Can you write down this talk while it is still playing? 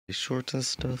shorts and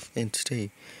stuff, and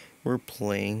today we're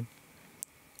playing.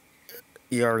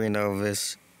 You already know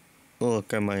this.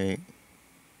 Look at my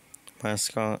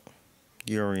mascot.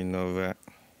 You already know that.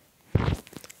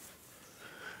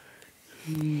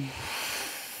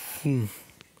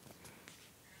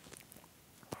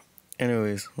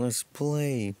 Anyways, let's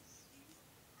play.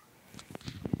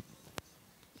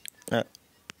 That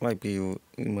might be.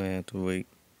 We might have to wait.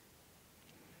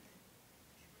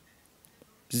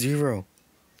 0.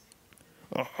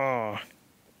 Ah.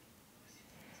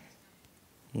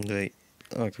 Wait.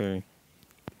 Okay.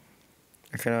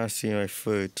 I cannot see my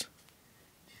foot.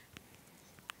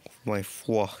 My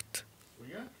foot.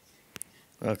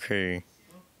 Okay.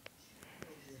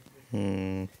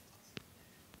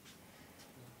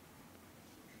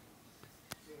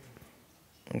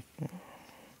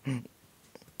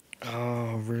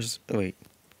 Oh, where's. Wait.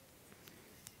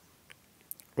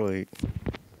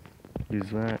 Use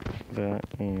that,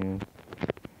 and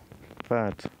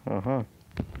that.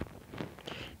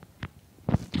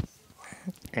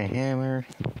 A hammer.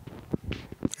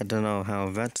 I don't know how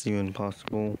that's even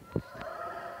possible.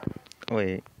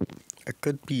 Wait. I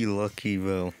could be lucky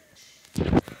though.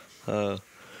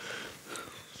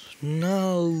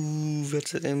 No,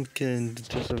 that's an Imkin,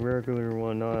 just a regular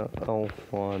one, not an elf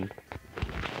one.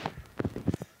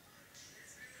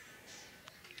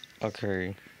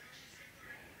 Okay.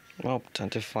 Well,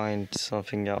 time to find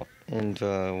something out in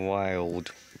the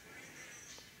wild.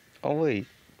 Oh wait,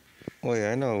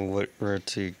 I know where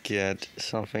to get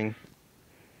something.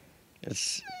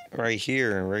 It's right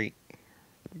here, right?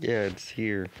 Yeah, it's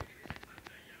here.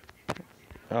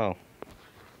 Oh.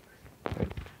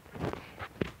 Wait.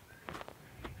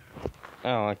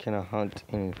 Oh, I cannot hunt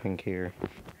anything here.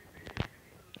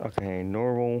 Okay,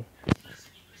 normal.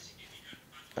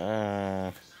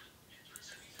 No,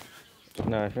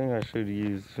 I think I should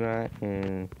use that,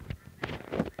 and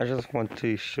I just want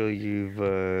to show you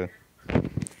the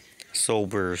soul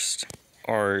burst,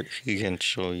 or he can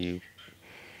show you.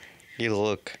 You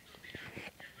look.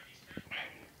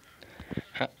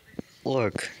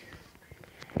 Look.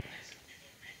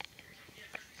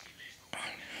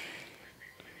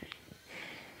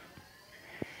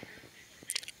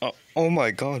 Oh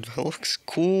my god, that looks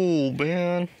cool,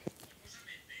 man.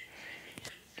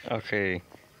 Okay.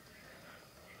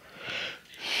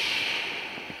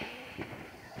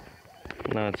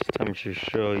 Now it's time to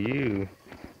show you.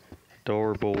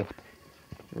 Adorable.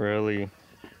 Really.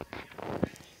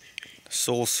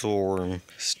 Soul Storm.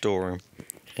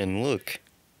 And look.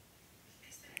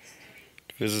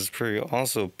 This is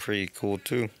also pretty cool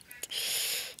too.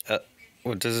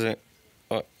 What does it?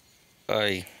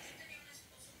 I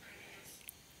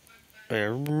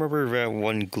remember that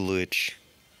one glitch.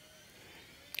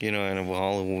 You know, in a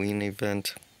Halloween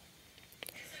event.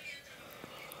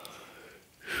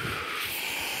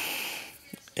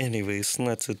 Anyways,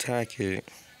 let's attack it.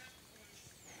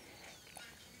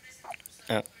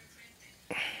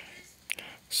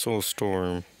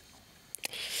 Soulstorm.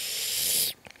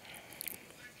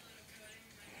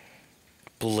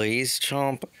 Blaze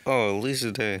Chomp? Oh, at least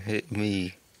it didn't hit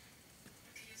me.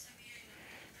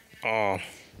 Oh.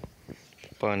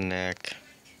 Bun neck.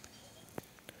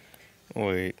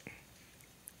 Wait.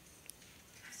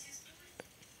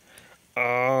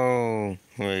 Oh.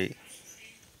 Wait.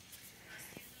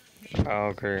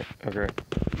 Okay.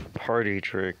 Party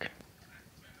trick.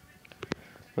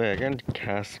 Wait, I can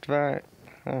cast that?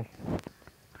 Huh.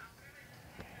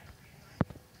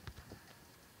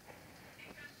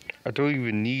 I don't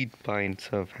even need Binds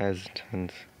of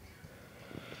Hesitance.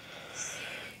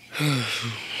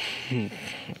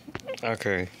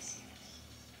 Okay.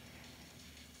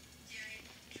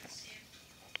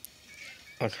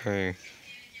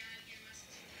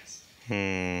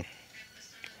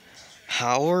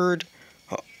 Howard?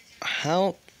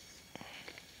 How?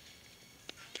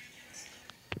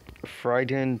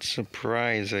 Frightened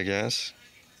surprise, I guess.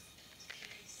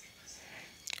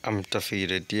 I'm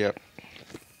defeated, yep.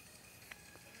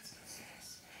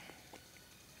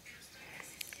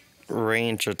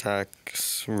 Range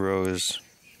attacks rose.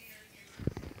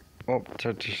 Oh,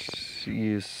 time to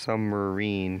use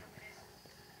submarine.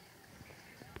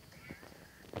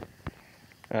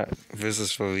 This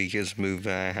is the weakest move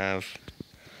that I have.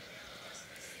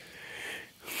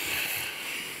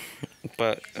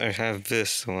 But I have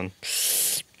this one.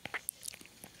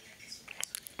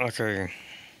 Okay.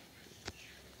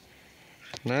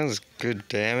 That was good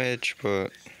damage,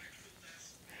 but...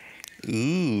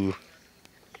 Ooh.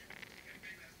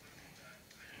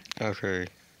 Okay.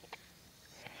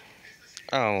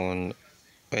 Oh, and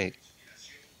wait.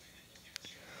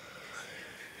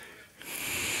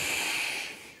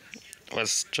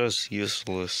 It's just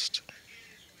useless.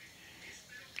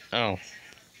 Oh.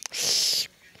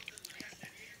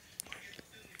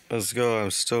 Let's go,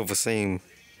 I'm still the same.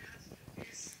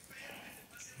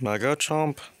 Mega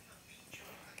Chomp?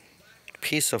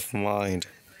 Peace of mind.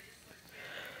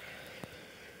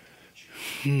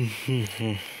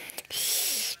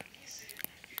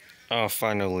 Oh,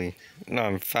 finally. No,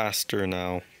 I'm faster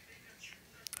now.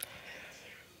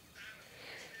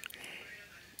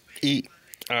 Eat.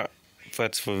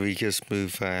 That's the weakest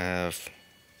move I have.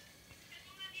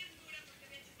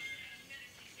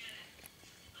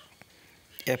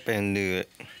 Yep, I knew it.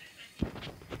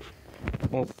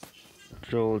 Oh,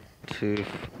 Joel Tooth.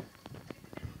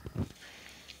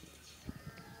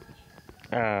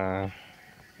 Ah.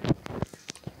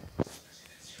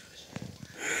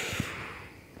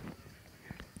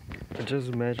 Just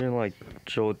imagine like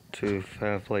Joel Tooth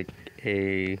have like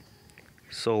a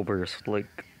soul burst. Like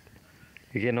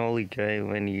you can only get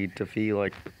when you defeat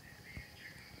like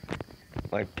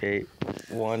a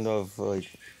one of like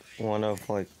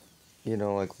you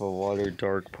know like the water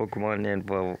dark Pokemon and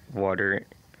the water,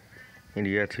 and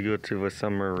you have to go to the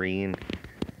submarine,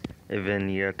 and then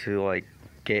you have to like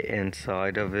get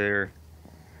inside of there,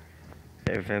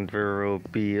 and then there will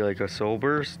be like a soul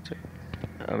burst.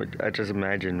 I just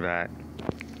imagine that.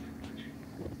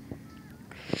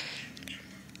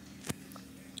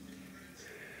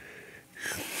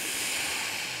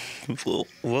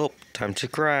 Well, time to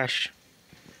crash.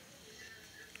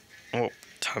 Oh,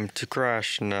 time to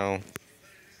crash now.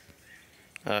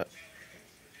 Yep.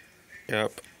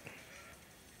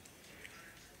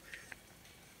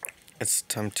 It's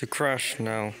time to crash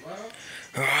now.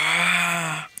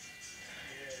 Ah!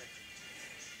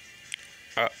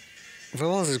 That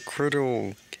was a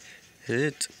critical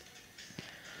hit.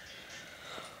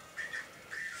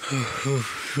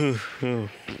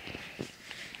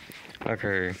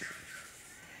 Okay.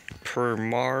 Per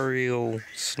Mario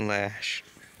Slash.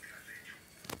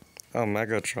 Oh,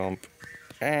 Mega Chomp.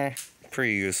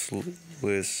 Pretty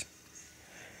useless.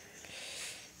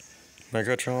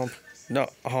 Mega Chomp? No.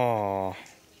 Oh.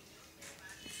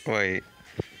 Wait.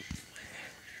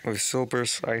 With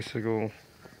Silver's Icigool.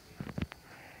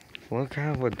 Look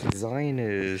how what design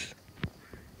is.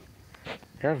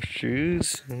 Have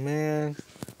shoes, man.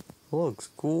 Looks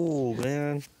cool,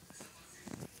 man.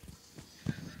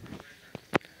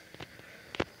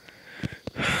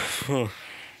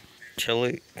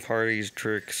 Chili parties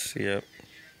tricks, yep.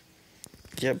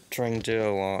 Yep, trying to do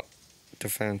a lot.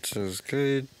 Defense is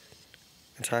good.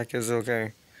 Attack is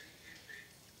okay.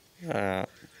 Yeah.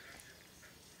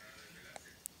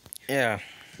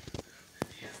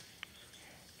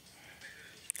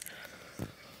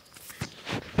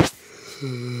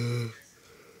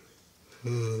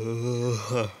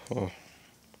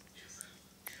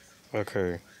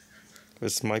 Okay.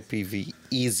 This might be the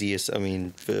easiest,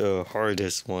 the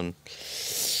hardest one.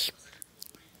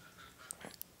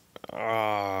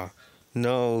 No,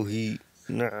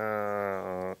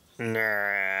 nah,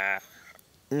 nah,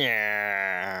 nah.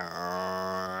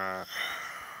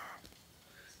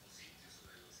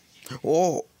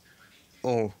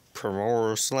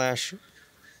 Promoter Slash.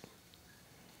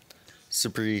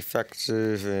 Super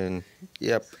effective, and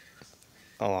yep,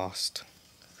 I lost.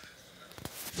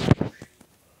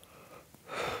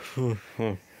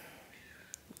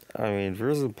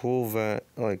 There's a pool that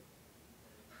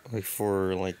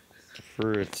for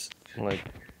its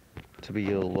to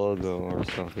be a logo or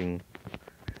something.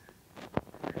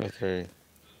 Okay,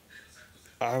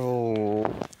 I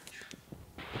will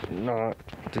not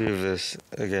do this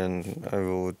again. I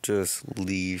will just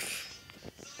leave.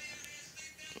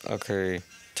 Okay,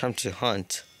 time to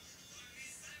hunt.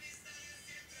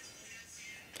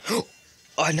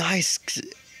 A nice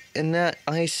in that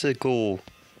icicle.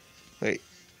 Wait,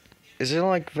 is it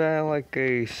like that? Like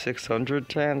a 600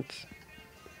 chance?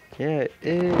 Yeah, it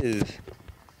is.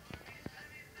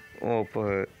 Oh,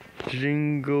 but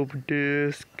jingle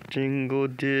disc, jingle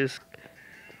disc,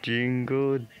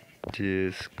 jingle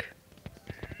disc.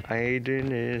 I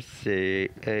didn't say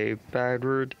a bad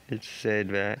word. It said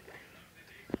that.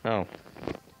 Oh.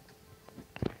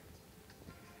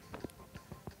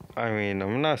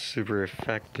 I'm not super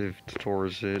effective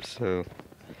towards it, so.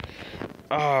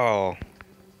 Oh.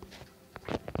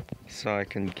 So I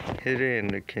can hit it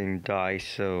and it can die,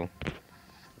 so.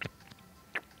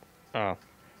 Oh.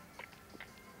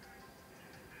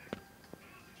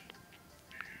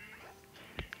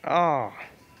 Oh.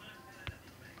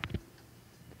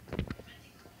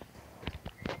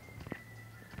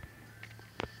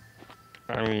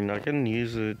 I can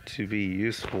use it to be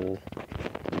useful.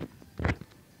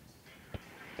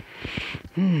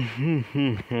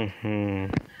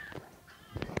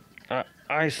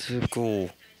 Icicle.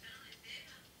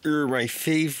 You're my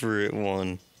favorite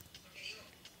one.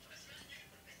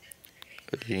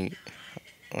 Wait,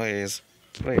 is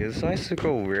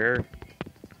icicle rare?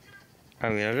 I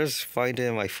mean, I just find it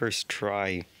in my first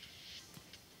try.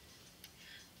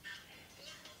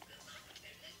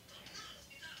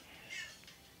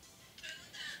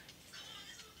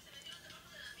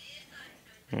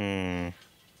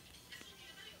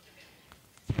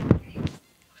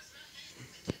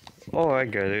 Oh, I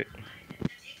get it.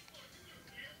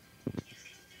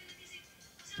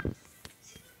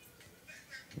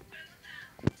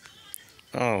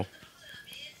 Oh,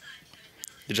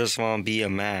 you just want to be a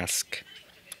mask.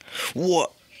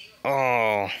 What?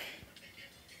 Oh.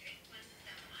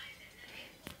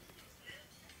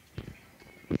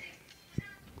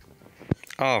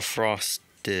 Oh, frost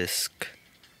disc.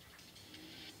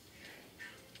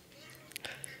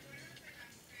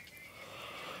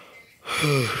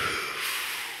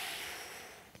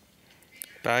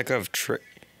 Bag of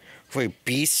Wait,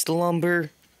 beast lumber?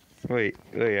 Wait,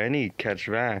 I need to catch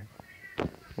that.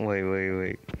 Wait.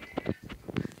 Wait.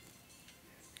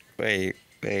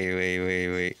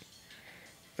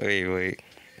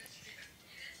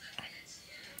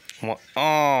 What?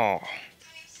 Oh.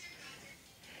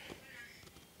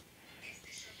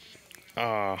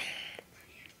 Ah.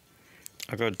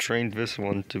 I gotta train this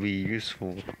one to be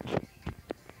useful.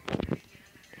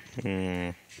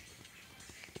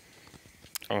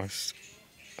 Oh,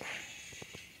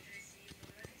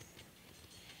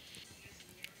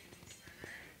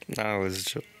 that was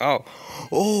just...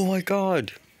 Oh my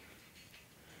god!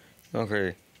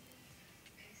 Okay.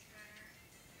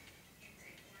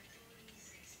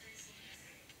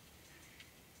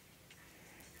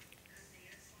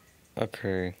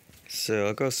 Okay. So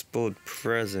I'll go spoiled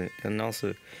present, and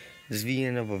also this is the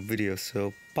end of a video,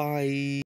 so bye!